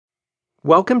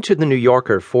Welcome to The New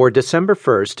Yorker for December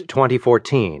 1st,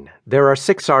 2014. There are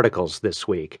 6 articles this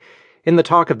week. In the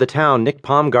Talk of the Town, Nick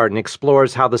Palmgarten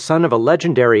explores how the son of a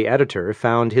legendary editor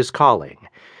found his calling.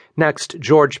 Next,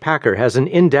 George Packer has an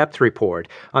in-depth report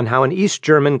on how an East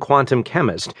German quantum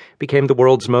chemist became the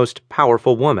world's most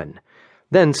powerful woman.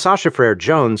 Then Sasha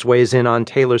Frere-Jones weighs in on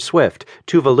Taylor Swift,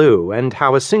 Tuvalu, and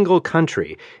how a single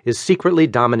country is secretly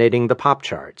dominating the pop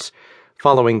charts.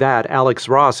 Following that, Alex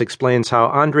Ross explains how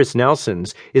Andris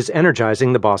Nelsons is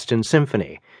energizing the Boston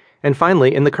Symphony. And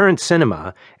finally, in the current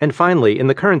cinema,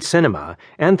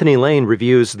 Anthony Lane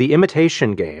reviews The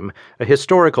Imitation Game, a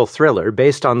historical thriller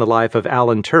based on the life of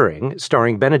Alan Turing,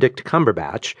 starring Benedict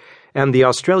Cumberbatch, and the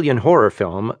Australian horror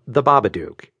film The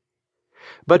Babadook.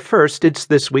 But first, it's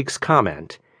this week's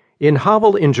comment. In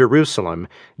Havel in Jerusalem,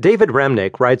 David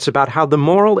Remnick writes about how the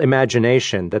moral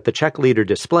imagination that the Czech leader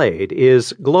displayed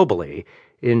is, globally,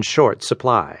 in short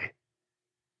supply.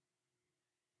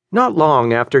 Not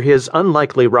long after his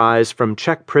unlikely rise from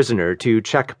Czech prisoner to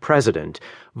Czech president,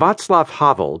 Václav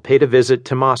Havel paid a visit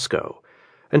to Moscow.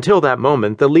 Until that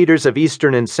moment, the leaders of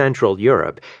Eastern and Central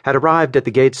Europe had arrived at the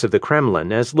gates of the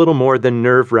Kremlin as little more than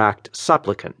nerve-racked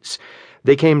supplicants.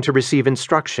 They came to receive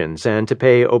instructions and to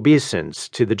pay obeisance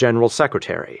to the General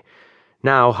Secretary.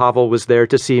 Now Havel was there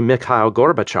to see Mikhail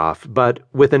Gorbachev, but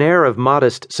with an air of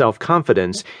modest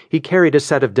self-confidence, he carried a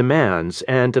set of demands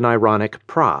and an ironic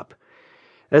prop.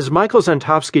 As Michael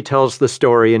Zantovsky tells the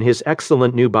story in his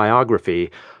excellent new biography,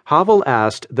 Havel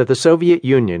asked that the Soviet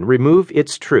Union remove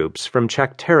its troops from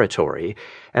Czech territory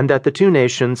and that the two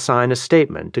nations sign a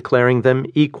statement declaring them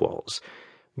equals.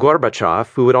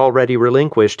 Gorbachev, who had already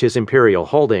relinquished his imperial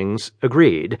holdings,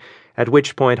 agreed, at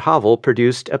which point Havel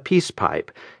produced a peace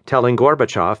pipe, telling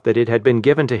Gorbachev that it had been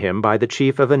given to him by the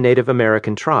chief of a Native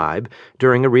American tribe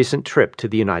during a recent trip to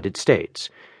the United States.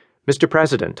 "Mr.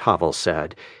 President," Havel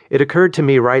said, "it occurred to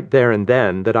me right there and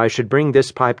then that I should bring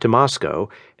this pipe to Moscow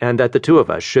and that the two of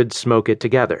us should smoke it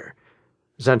together."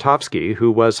 Zantovsky, who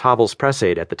was Havel's press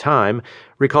aide at the time,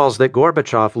 recalls that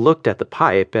Gorbachev looked at the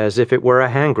pipe as if it were a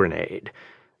hand grenade.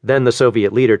 Then the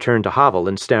Soviet leader turned to Havel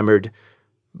and stammered,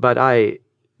 "But I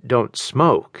don't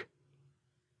smoke."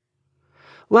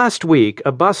 Last week,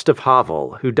 a bust of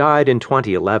Havel, who died in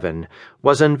 2011,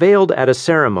 was unveiled at a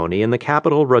ceremony in the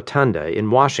Capitol Rotunda in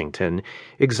Washington,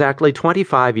 exactly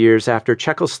 25 years after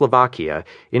Czechoslovakia,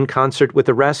 in concert with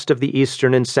the rest of the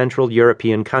Eastern and Central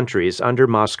European countries under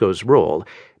Moscow's rule,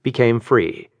 became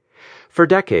free. For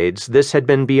decades, this had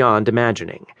been beyond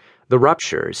imagining. The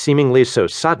rupture, seemingly so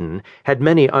sudden, had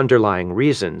many underlying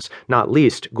reasons, not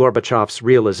least Gorbachev's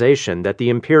realization that the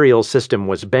imperial system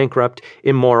was bankrupt,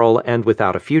 immoral, and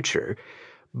without a future.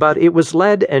 But it was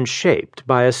led and shaped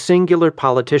by a singular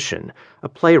politician, a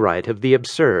playwright of the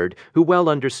absurd, who well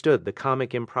understood the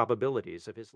comic improbabilities of his